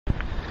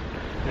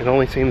It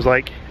only seems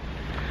like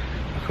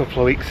a couple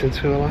of weeks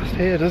since we were last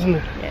here, doesn't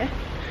it? Yeah.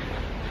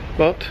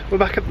 But we're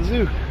back at the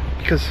zoo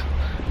because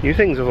new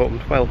things have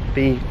opened. Well,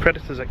 the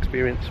Predators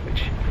experience,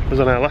 which was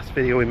on our last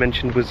video we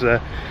mentioned was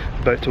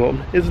about to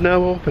open, is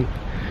now open.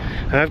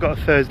 And I've got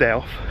a Thursday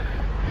off,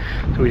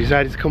 so we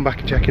decided to come back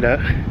and check it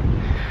out.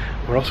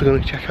 We're also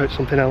going to check out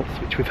something else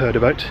which we've heard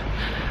about,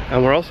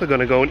 and we're also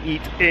going to go and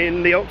eat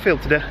in the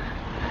Oakfield today.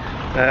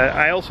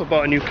 I also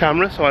bought a new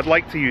camera, so I'd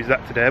like to use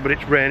that today, but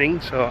it's raining,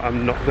 so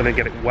I'm not going to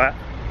get it wet.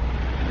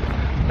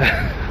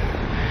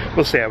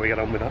 We'll see how we get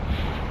on with that.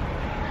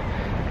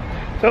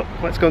 So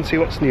let's go and see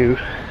what's new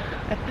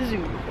At the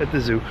zoo. At the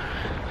zoo,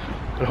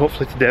 and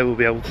hopefully today we'll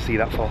be able to see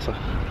that fossil.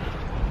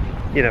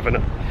 You never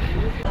know.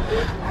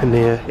 And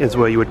here is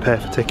where you would pay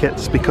for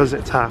tickets. Because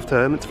it's half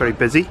term, it's very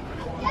busy,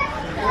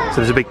 so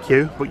there's a big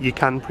queue, but you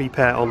can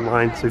prepare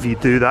online, so if you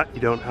do that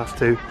you don't have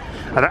to,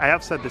 I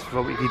have said this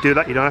before, but if you do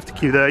that you don't have to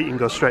queue there, you can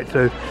go straight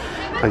through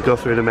and go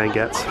through the main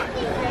gates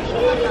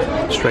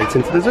straight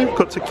into the zoo.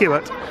 Cut to queue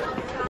out.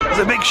 There's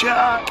a big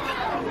shark!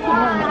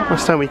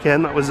 Last time we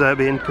came that was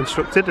being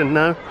constructed, and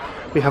now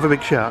we have a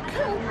big shark.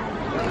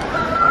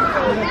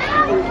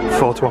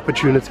 Photo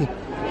opportunity.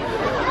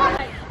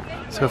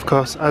 So of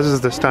course, as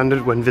is the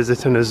standard when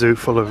visiting a zoo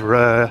full of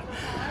rare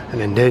and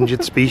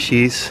endangered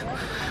species,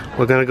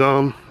 we're going to go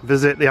and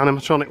visit the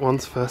animatronic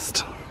ones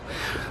first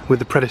with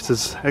the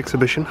Predators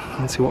exhibition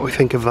and see what we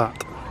think of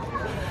that.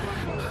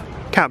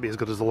 Can't be as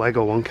good as the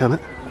Lego one, can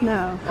it?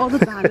 No, or the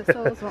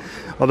dinosaurs one.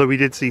 Although we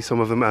did see some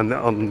of them on the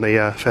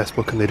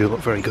Facebook, and they do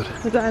look very good.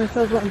 The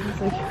dinosaurs one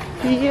was like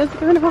a few years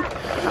ago now.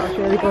 That was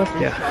really good.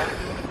 Yeah,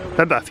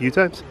 had that a few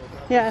times.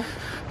 Yeah.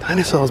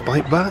 Dinosaurs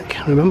bite back,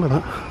 remember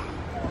that.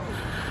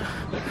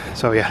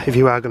 So yeah, if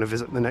you are going to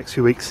visit in the next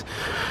few weeks,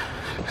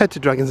 head to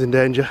Dragons in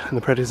Danger, and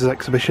the Predators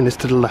exhibition is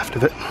to the left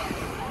of it.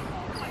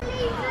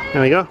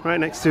 There we go, right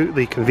next to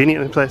the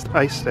conveniently placed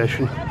ice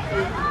station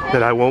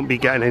that I won't be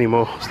getting any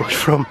more slush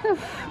from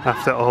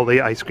after all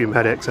the ice cream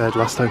headaches I had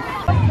last time.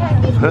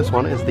 The first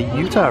one is the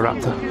Utah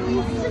Raptor.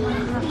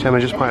 Gemma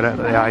just pointed out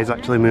that the eye is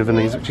actually moving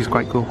these, which is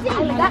quite cool.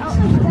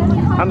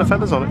 And the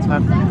feathers on its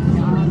head.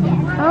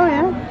 Oh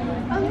yeah.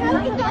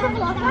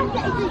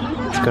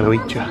 It's going to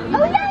eat you.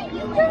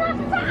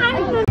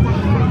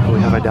 And we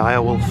have a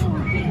dire wolf.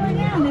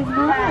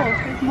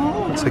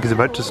 Looks like he's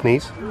about to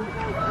sneeze.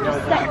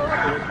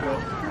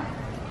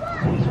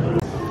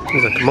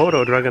 There's a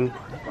Komodo dragon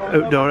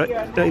outdoor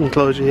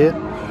enclosure here.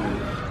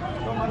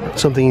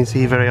 Something you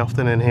see very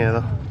often in here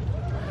though.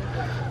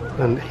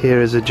 And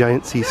here is a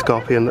giant sea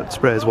scorpion that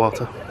sprays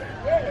water.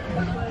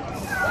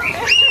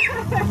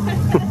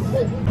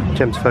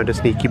 Jem's found a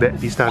sneaky bit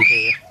if you stand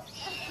here.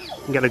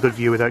 You can get a good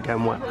view without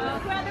getting wet.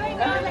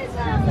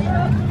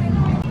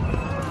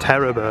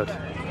 Terror bird.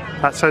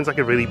 That sounds like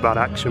a really bad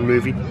action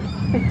movie.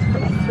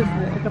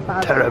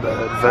 Terror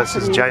bird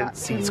versus giant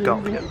sea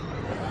scorpion.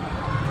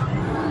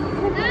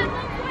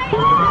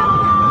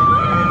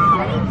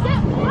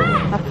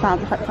 That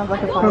sounds like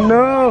a Oh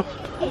no!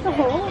 It's a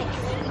horse.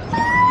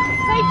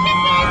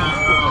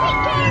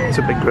 It's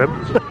a big crib.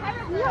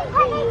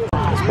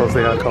 I suppose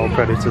they are called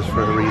Predators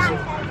for a reason.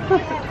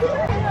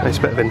 Nice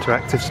bit of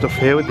interactive stuff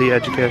here with the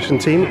education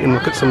team. You can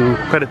look at some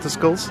predator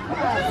skulls.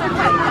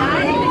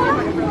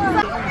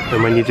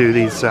 And when you do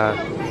these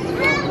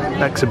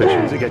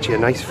exhibitions, it gets you a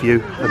nice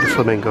view of the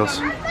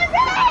flamingos.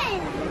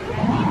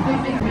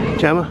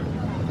 Gemma?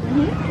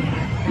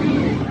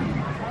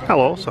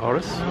 Hello,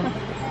 Saurus.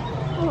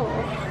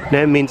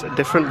 Name means a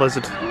different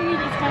lizard.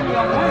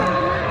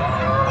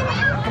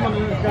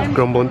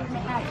 Grumbling.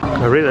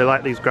 I really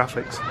like these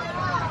graphics.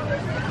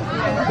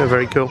 They're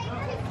very cool.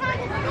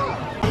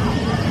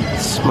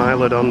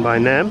 Smilodon by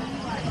name,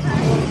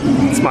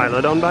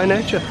 Smilodon by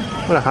nature.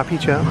 What a happy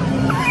chap.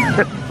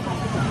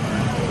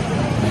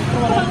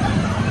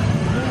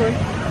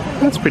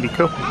 That's pretty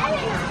cool.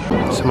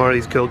 Some more of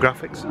these cool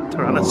graphics.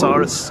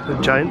 Tyrannosaurus, the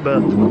giant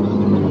bird.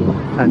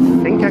 I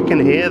think I can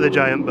hear the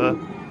giant bird.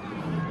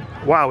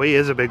 Wow, he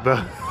is a big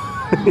bird.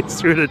 He's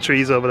through the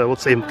trees over there. We'll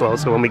see him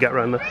closer when we get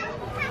around there.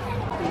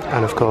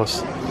 And of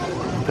course,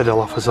 the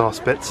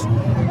Dilophosaurus bits.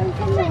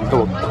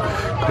 So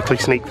we'll quickly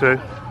sneak through.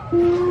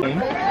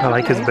 I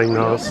like his big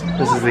nose.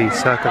 This is the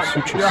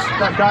Sarcosuchus.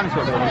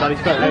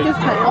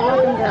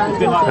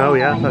 Oh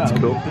yeah, that's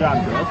cool.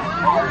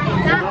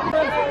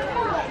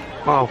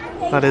 Wow,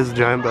 that is a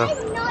giant bird.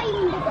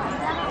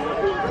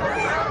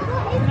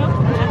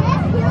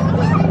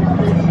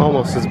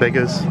 Almost as big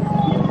as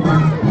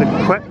the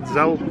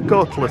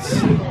Quetzalcoatlus.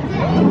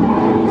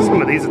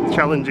 Some of these are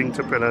challenging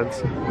to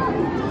pronounce.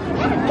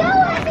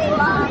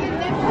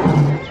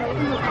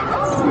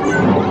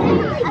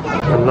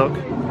 And look,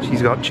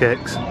 she's got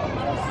chicks.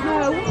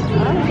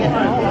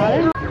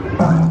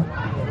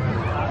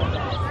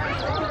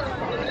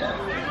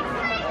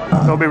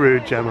 Don't be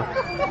rude, Gemma.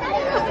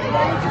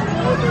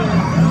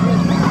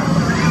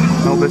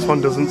 Oh, this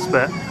one doesn't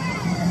spit.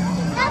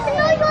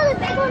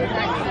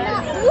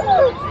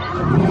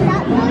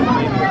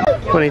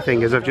 Funny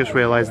thing is, I've just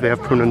realised they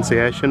have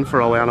pronunciation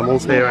for all the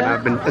animals here, and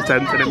I've been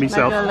attempting it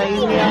myself.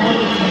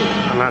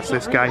 And that's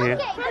this guy here.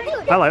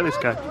 I like this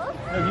guy.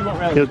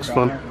 He looks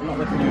fun.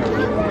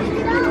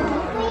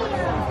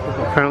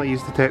 Apparently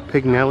used to take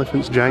pig and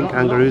elephants, giant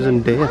kangaroos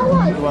and deer.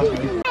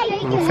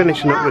 And we're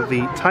finishing up with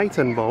the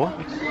Titan boa,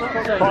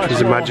 which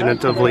is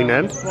imaginatively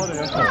named.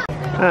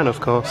 And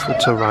of course the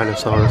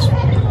Tyrannosaurus.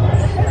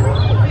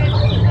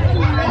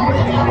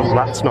 Oh,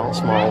 that's not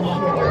small.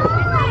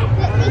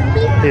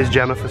 Here's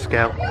Gemma for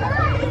scale.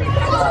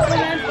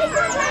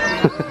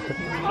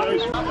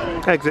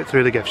 Exit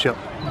through the gift shop.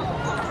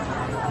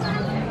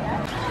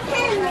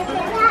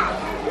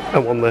 I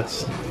want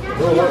this.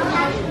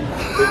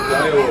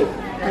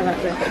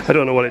 I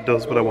don't know what it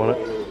does, but I want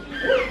it.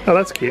 Oh,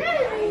 that's cute.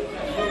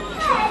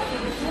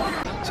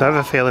 So I have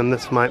a feeling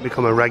this might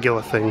become a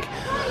regular thing.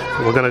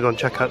 We're going to go and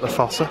check out the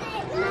fossa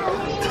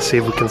to see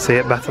if we can see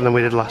it better than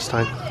we did last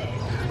time.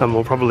 And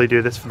we'll probably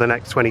do this for the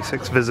next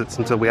 26 visits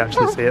until we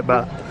actually see it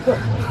better.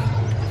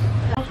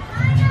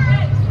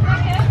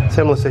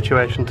 Similar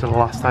situation to the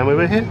last time we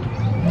were here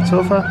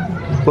so far.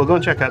 We'll go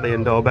and check out the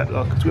indoor bit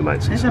though, because we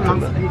might see something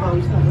there.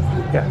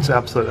 Yeah, it's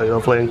absolutely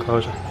lovely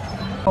enclosure.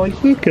 Oh,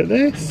 look at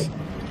this!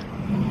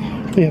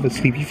 We have a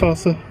sleepy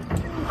fossa.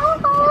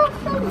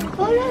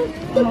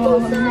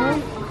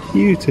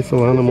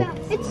 Beautiful animal.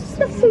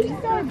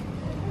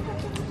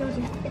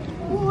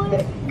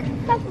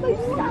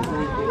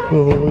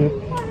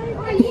 Oh.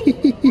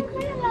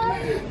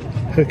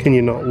 How can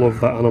you not love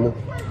that animal?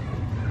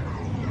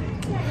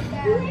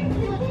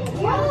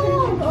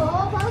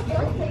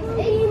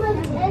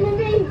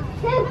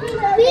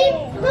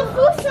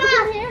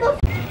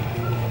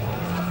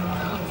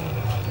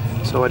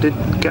 So I did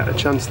get a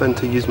chance then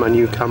to use my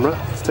new camera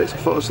to take some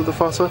photos of the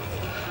fossa,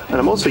 and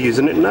I'm also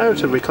using it now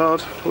to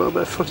record a little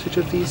bit of footage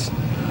of these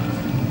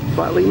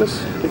black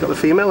lemurs. We got the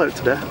female out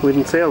today, we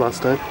didn't see her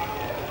last time.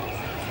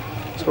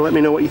 So let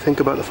me know what you think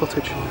about the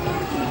footage.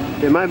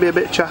 It might be a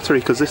bit chattery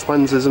because this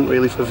lens isn't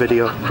really for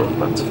video, but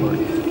that's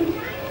fine.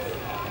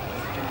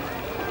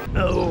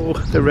 Oh,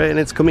 the rain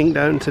is coming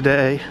down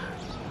today,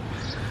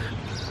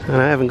 and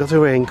I haven't got a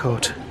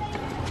raincoat.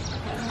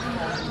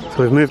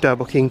 So we've moved our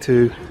booking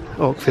to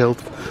Oakfield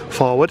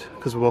forward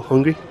because we're both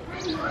hungry.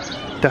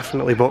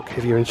 Definitely book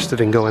if you're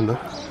interested in going there.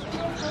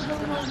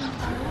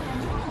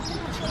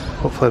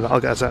 Hopefully that'll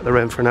get us out of the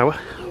rain for an hour.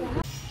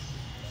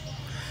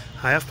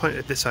 I have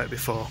pointed this out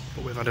before,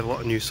 but we've had a lot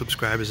of new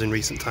subscribers in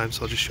recent times,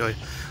 so I'll just show you.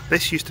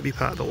 This used to be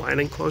part of the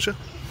lion enclosure,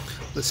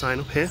 the sign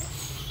up here.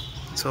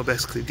 So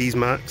basically these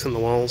marks on the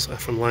walls are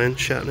from lions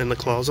sharpening the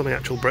claws on the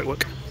actual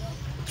brickwork.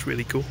 It's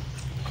really cool.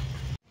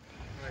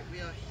 Right,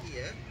 we are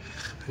here.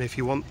 And if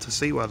you want to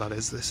see where that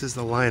is, this is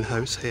the lion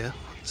house here.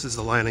 This is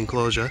the lion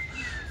enclosure,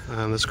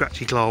 and the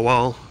scratchy claw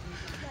wall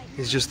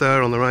is just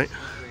there on the right.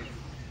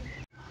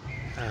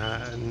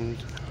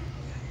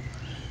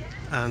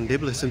 And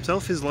Iblis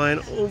himself is lying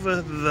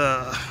over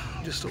there,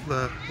 just up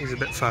there. He's a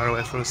bit far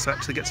away from us to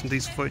actually get some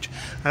decent footage.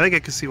 I think I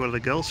can see one of the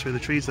girls through the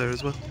trees there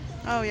as well.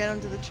 Oh yeah,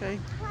 under the tree.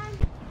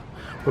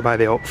 We're by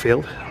the oak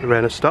field. The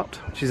rain has stopped,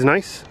 which is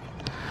nice.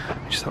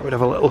 Just thought we'd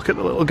have a little look at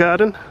the little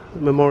garden,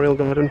 the memorial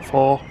garden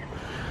for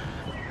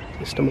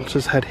Mr.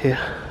 Mutter's head here.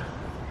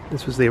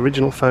 This was the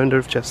original founder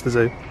of Chester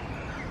Zoo.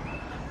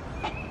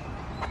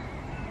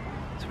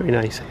 It's very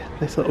nice here.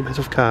 Nice little bit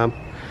of calm.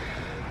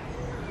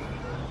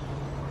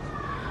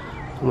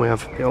 And we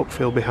have the oak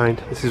field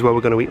behind. This is where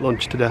we're going to eat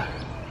lunch today.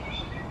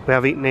 We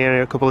have eaten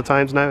here a couple of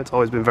times now. It's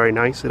always been very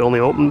nice. It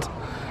only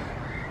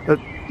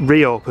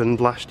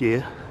reopened last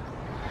year.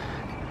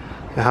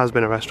 It has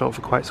been a restaurant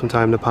for quite some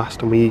time in the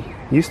past, and we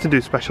used to do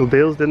special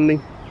deals, didn't we?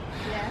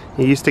 Yeah.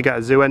 You used to get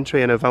a zoo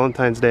entry and a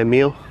Valentine's Day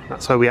meal.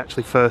 That's how we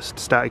actually first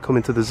started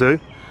coming to the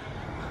zoo.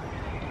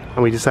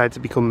 And we decided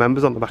to become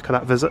members on the back of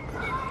that visit.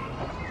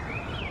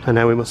 And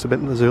now we must have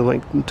been to the zoo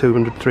like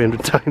 200,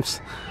 300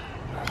 times.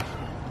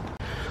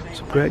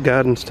 Some great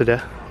gardens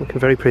today, looking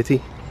very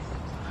pretty.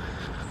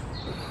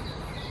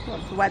 Well,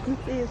 it's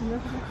Wednesday, isn't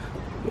it?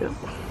 Yeah.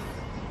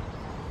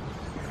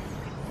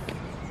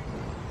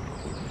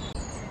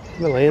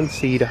 Himalayan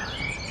cedar.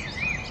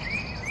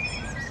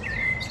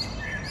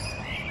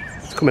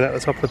 It's coming out the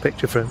top of the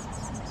picture frame.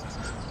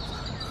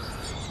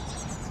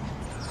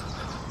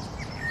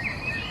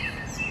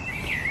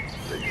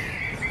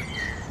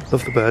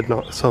 Love the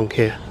bird song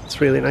here,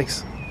 it's really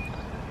nice.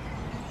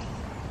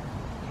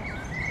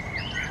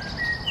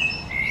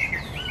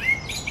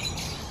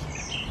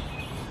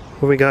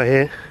 What we got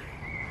here?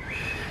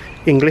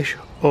 English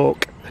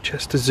oak,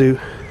 Chester Zoo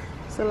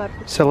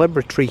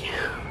celebrity.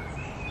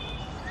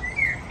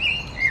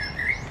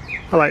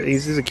 I like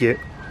these are cute.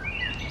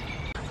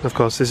 Of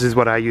course, this is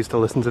what I used to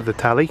listen to the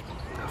telly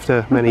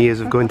after many years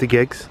of going to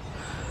gigs.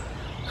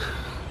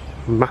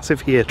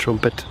 Massive ear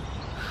trumpet.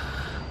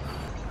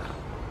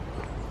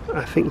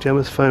 I think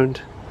Gemma's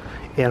found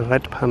a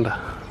red panda.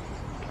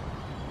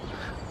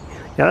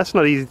 Yeah, that's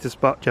not easy to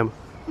spot, Gemma.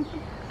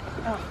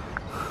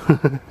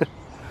 Oh.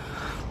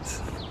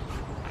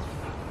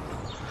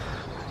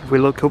 If we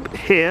look up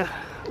here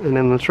and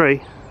in the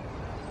tree,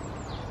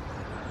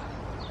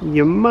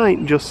 you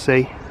might just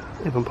see,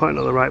 if I'm pointing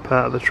at the right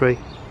part of the tree,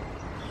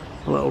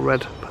 a little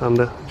red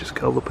panda just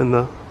curled up in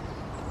the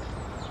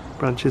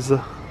branches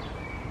there,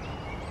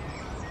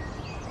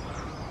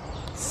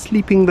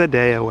 sleeping the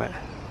day away.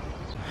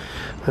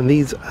 And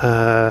these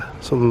are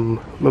some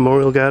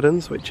memorial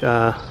gardens, which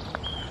are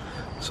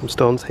some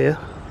stones here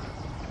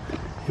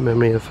in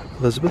memory of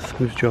Elizabeth,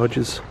 who's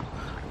George's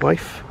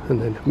wife,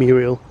 and then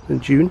Muriel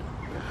and June,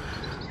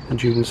 and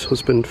June's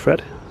husband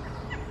Fred.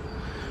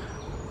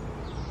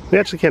 We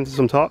actually came to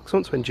some talks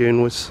once when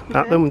June was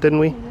at them, didn't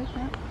we?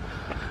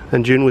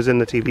 And June was in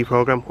the TV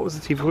programme. What was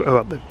the TV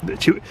programme? Oh,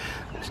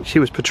 she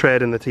was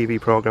portrayed in the TV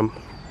programme.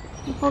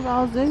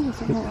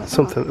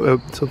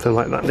 Something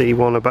like that. He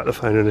won about the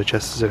founder in the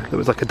Chester Zoo. It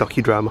was like a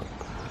docudrama.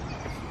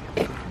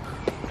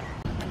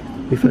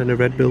 We found a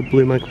red-billed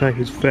blue magpie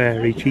who's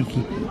very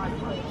cheeky.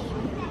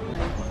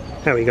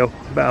 There we go.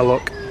 Better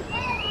look.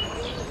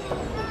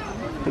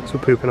 Thanks for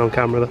pooping on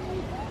camera there.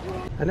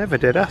 I never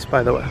did ask,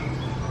 by the way.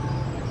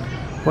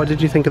 What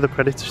did you think of the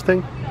predators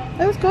thing?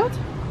 It was good.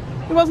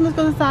 It wasn't as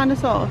good as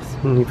dinosaurs.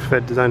 You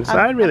preferred the dinosaurs?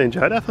 I really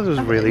enjoyed it. I thought it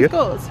was really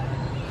good.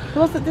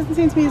 There didn't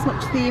seem to be as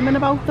much theming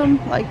about them,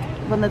 like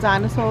when the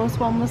dinosaurs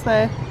one was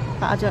there.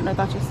 But I don't know,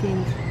 that just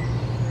seemed...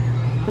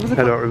 I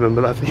don't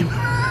remember that theme.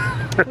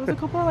 There was a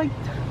couple of like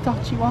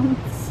dodgy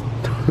ones.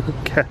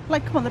 Okay.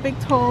 Like, come on, the big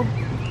tall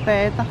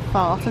bird that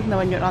farted, and then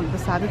when you're on the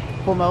side, the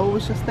bumhole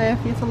was just there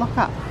for you to look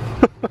at.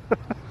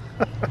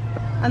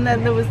 And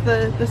then there was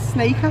the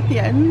snake at the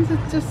end.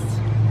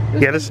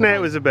 Yeah, the snake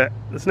was a bit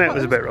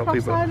rocky,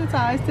 but its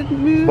eyes didn't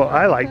move. But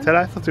I liked it.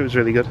 I thought it was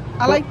really good.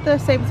 I liked the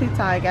saber-tooth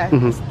tiger.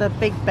 The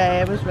big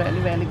bear was really,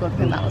 really good. I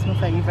think that was my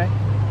favourite.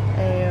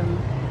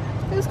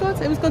 It was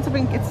good. It was good to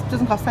bring. It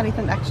doesn't cost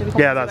anything actually.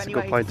 Yeah, that's a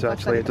good point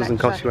actually. It doesn't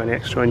cost you any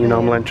extra on your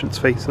normal entrance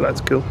fee, so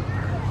that's cool.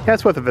 Yeah,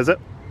 it's worth a visit.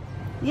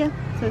 Yeah,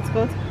 so it's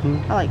good.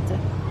 I liked it.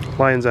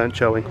 Lions aren't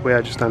showing. We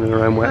are just standing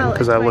around waiting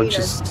because our lunch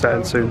is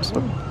starting soon.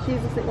 So.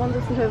 She's asleep. One's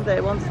asleep over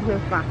there. One's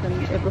asleep back,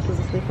 and Iblis is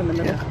asleep in the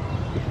middle. Yeah.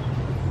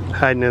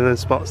 Hiding in the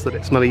spots that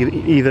it's not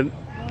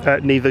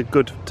neither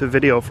good to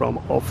video from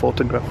or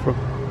photograph from.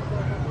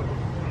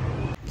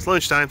 It's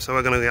lunchtime, so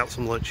we're going to get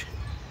some lunch.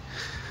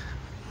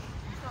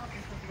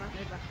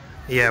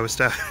 Yeah,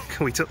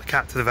 we took the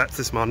cat to the vets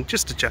this morning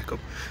just to check up,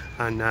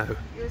 and now.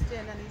 Yours,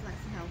 Jen, and he's nice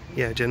and healthy.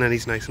 Yeah, Jen, and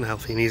he's nice and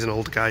healthy, and he's an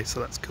older guy, so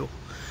that's cool.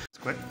 It's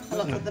quick. I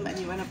looked at the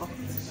menu in a book.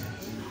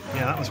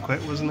 Yeah, that was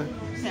quick, wasn't it?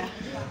 Yeah.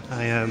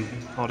 I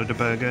ordered a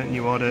burger, and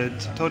you ordered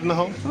toad in the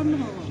hole? Toad in the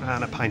hole.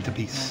 And a pint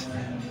apiece.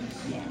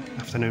 Yeah.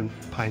 Afternoon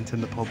pint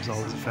in the pub's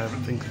always a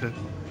favourite thing to do.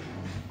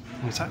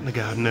 And we sat in the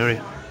garden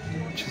area,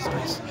 which is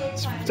nice.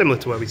 It's similar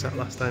to where we sat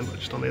last time, but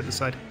just on the other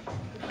side.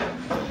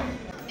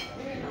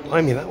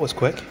 Blimey, that was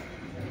quick.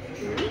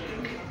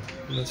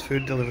 And there's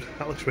food delivered.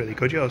 That looks really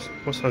good, yours.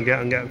 Must not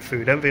getting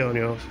food envy on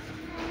yours.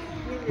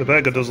 The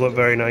burger does look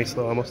very nice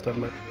though, I must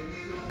admit.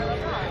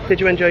 Did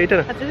you enjoy your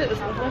dinner? I did, it was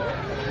lovely.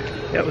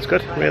 Yeah, it was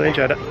good. Really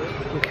enjoyed it.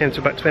 We came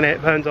to about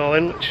 £28 all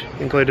in, which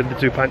included the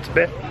 2 pints of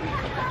beer.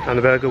 And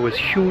the burger was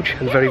huge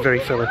and very, very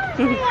filling.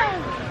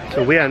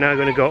 So we are now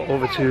going to go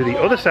over to the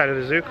other side of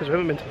the zoo because we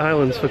haven't been to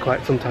Islands for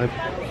quite some time.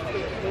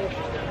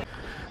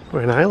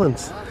 We're in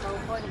Islands.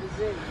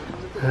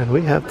 And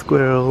we have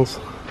squirrels.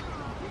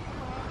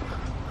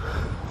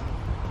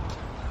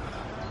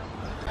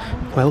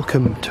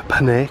 Welcome to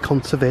Panay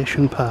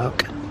Conservation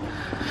Park.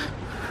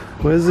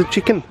 Where's the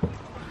chicken?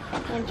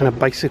 And a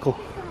bicycle.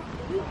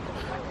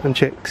 And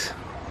chicks.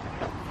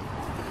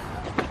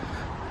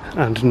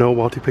 And no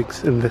water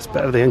pigs in this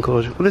bit of the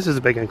enclosure. Well, this is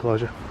a big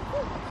enclosure.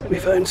 We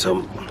found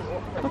some.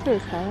 Look at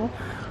his hair.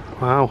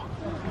 Wow.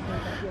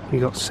 We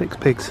got 6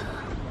 pigs.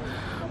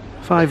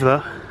 5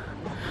 there.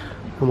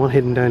 And 1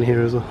 hidden down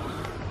here as well.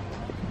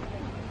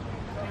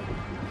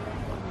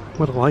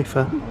 What a life,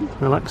 eh?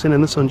 Relaxing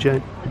in the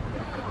sunshine.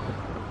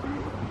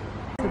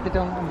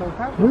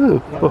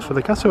 Ooh, both of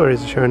the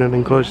cassowaries are sharing an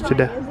enclosure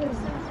today.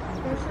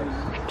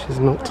 Which is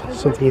not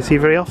something you see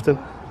very often.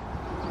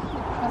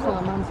 That's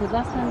what Mum said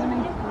last time,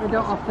 didn't he? They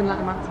don't often let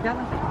them out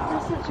together.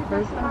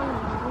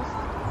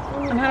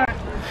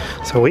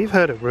 So we've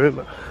heard a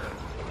rumour.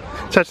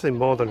 It's actually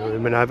more than a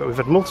rumour now, but we've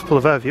had multiple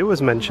of our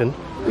viewers mention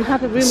We've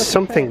had a rumour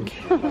something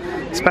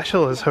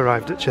special has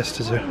arrived at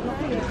Chester Zoo.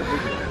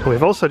 And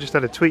we've also just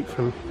had a tweet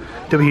from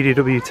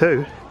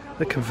WDW2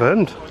 that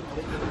confirmed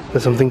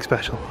there's something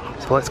special.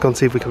 So let's go and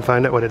see if we can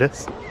find out what it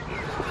is.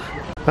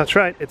 That's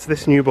right, it's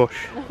this new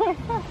bush.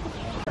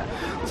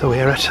 So we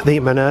are at the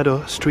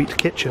Manado Street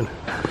Kitchen.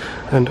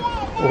 And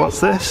what's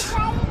this?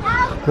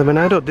 The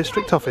Manado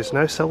District Office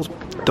now sells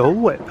Dole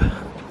Whip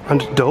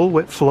and Dole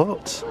Whip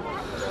floats.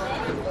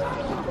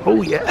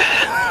 Oh yeah!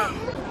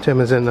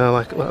 Gemma's in there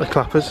like little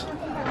clappers.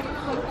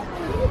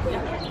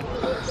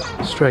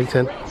 Straight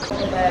in.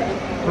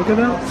 Look at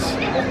that!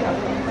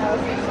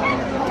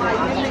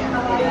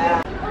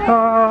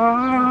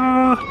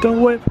 Ah, Dole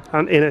Whip!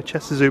 And in a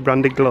Chester Zoo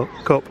branded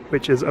cup,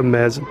 which is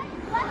amazing.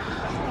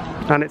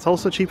 And it's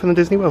also cheaper than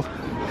Disney World.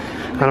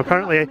 And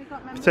apparently,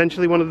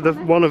 potentially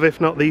one of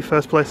if not the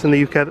first place in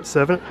the UK that's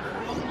serving it.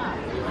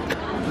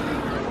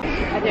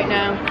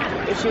 No,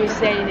 but she was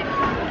saying it.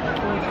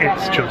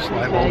 It's just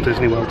like Walt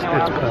Disney World. It's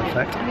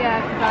perfect.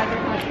 Yeah, because I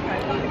don't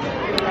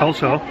like it.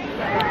 Also,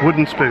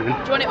 wooden spoon, Do you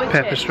want it with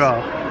paper chips?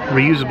 straw,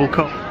 reusable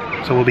cup.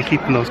 So we'll be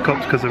keeping those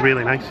cups because they're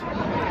really nice.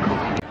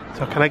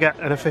 So can I get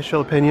an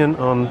official opinion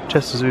on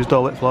Chester Zoo's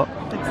Dole Whip float?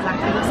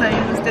 Exactly the same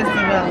as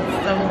Disney World.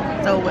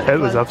 Dole Whip It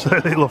was float.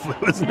 absolutely lovely,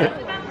 wasn't it?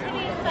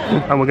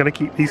 And we're going to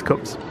keep these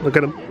cups. Look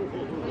at them.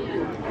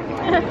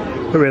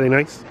 They're really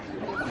nice.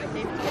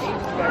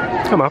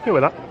 I'm happy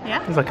with that.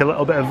 Yeah. It's like a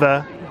little bit of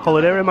a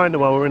holiday reminder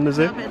while we're in the A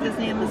zoo. little bit of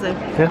Disney in the zoo.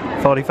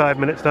 Yeah, 45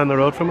 minutes down the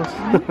road from us.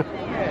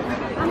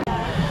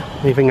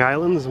 Leaving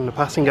Islands and the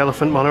passing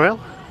elephant monorail.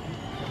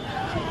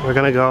 We're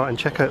going to go and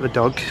check out the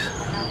dogs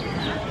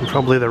and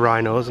probably the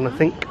rhinos, and I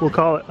think we'll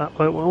call it that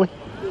point, won't we?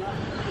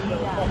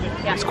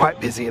 It's quite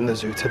busy in the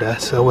zoo today,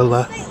 so we'll... We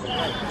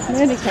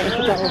only came for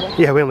Dole Whip.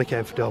 Yeah, we only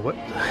came for Dole Whip.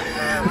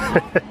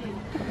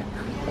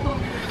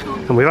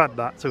 And we've had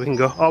that, so we can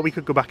go... Or we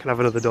could go back and have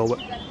another Dole Whip.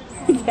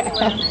 Yeah.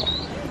 I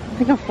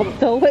think I'm full of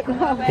Dole Whip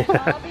now.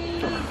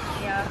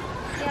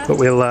 But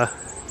we'll go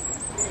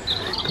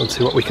and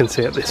see what we can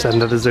see at this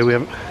end of the zoo. We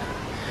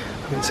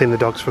haven't seen the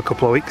dogs for a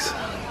couple of weeks.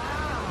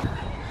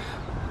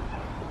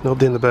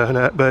 Nobody in the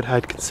bird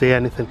hide can see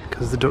anything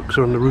because the ducks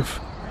are on the roof.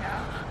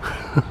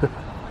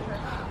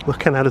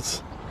 Looking at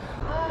us.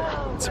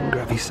 Some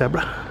grabby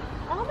zebra.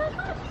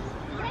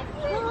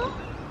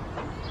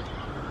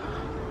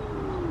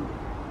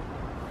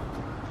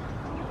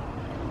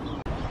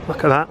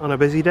 Look at that, on a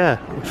busy day.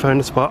 We found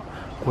a spot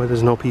where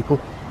there's no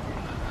people.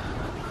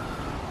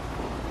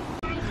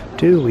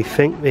 Do we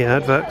think the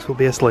aardvarks will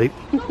be asleep?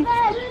 On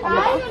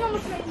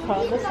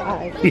the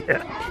side.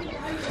 Yeah.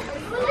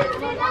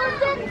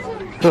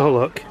 Oh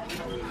look,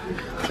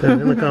 they're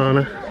in the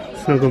corner,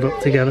 snuggled up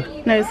together.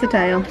 No, it's the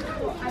tail.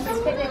 I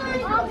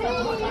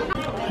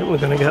think we're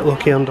going to get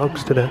lucky on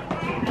dogs today.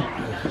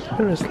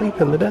 They're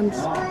asleep in the dens.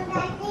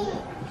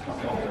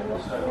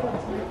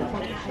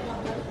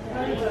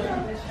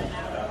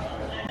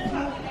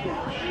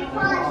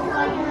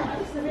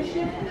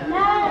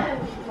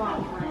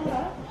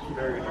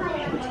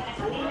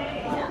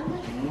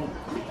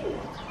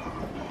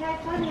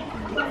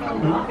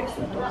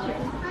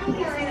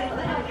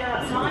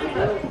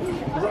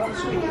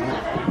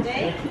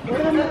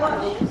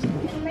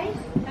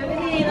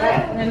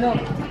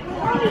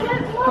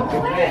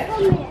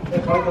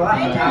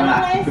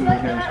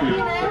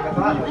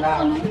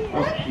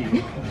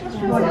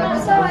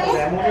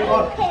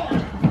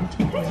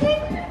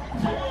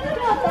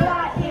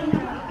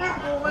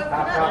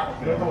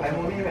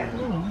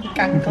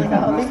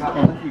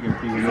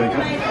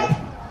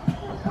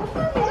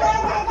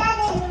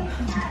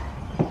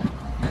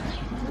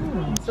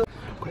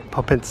 Quick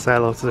pop in to say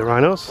hello to the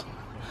rhinos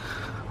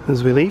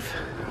as we leave.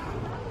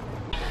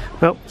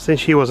 Well, since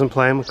she wasn't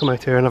playing, we'll come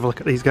out here and have a look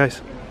at these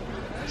guys.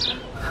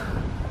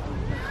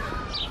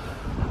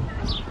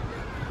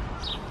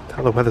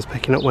 Tell the weather's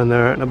picking up when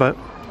they're out and about.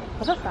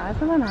 What a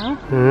size of them now.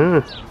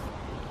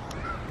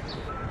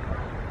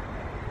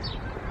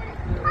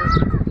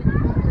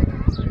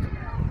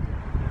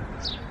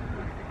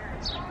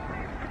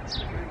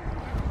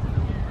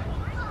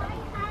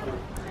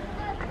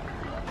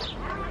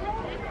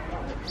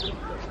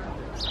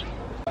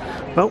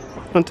 Well,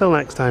 until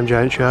next time,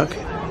 giant shark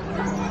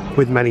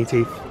with many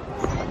teeth.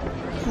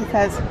 He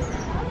says,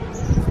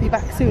 be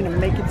back soon and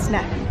make it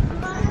snappy.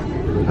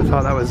 I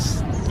thought that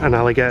was an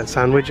alligator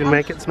sandwich and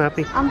make it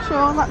snappy. I'm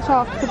sure that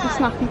shark could be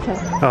snappy too.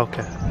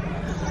 Okay.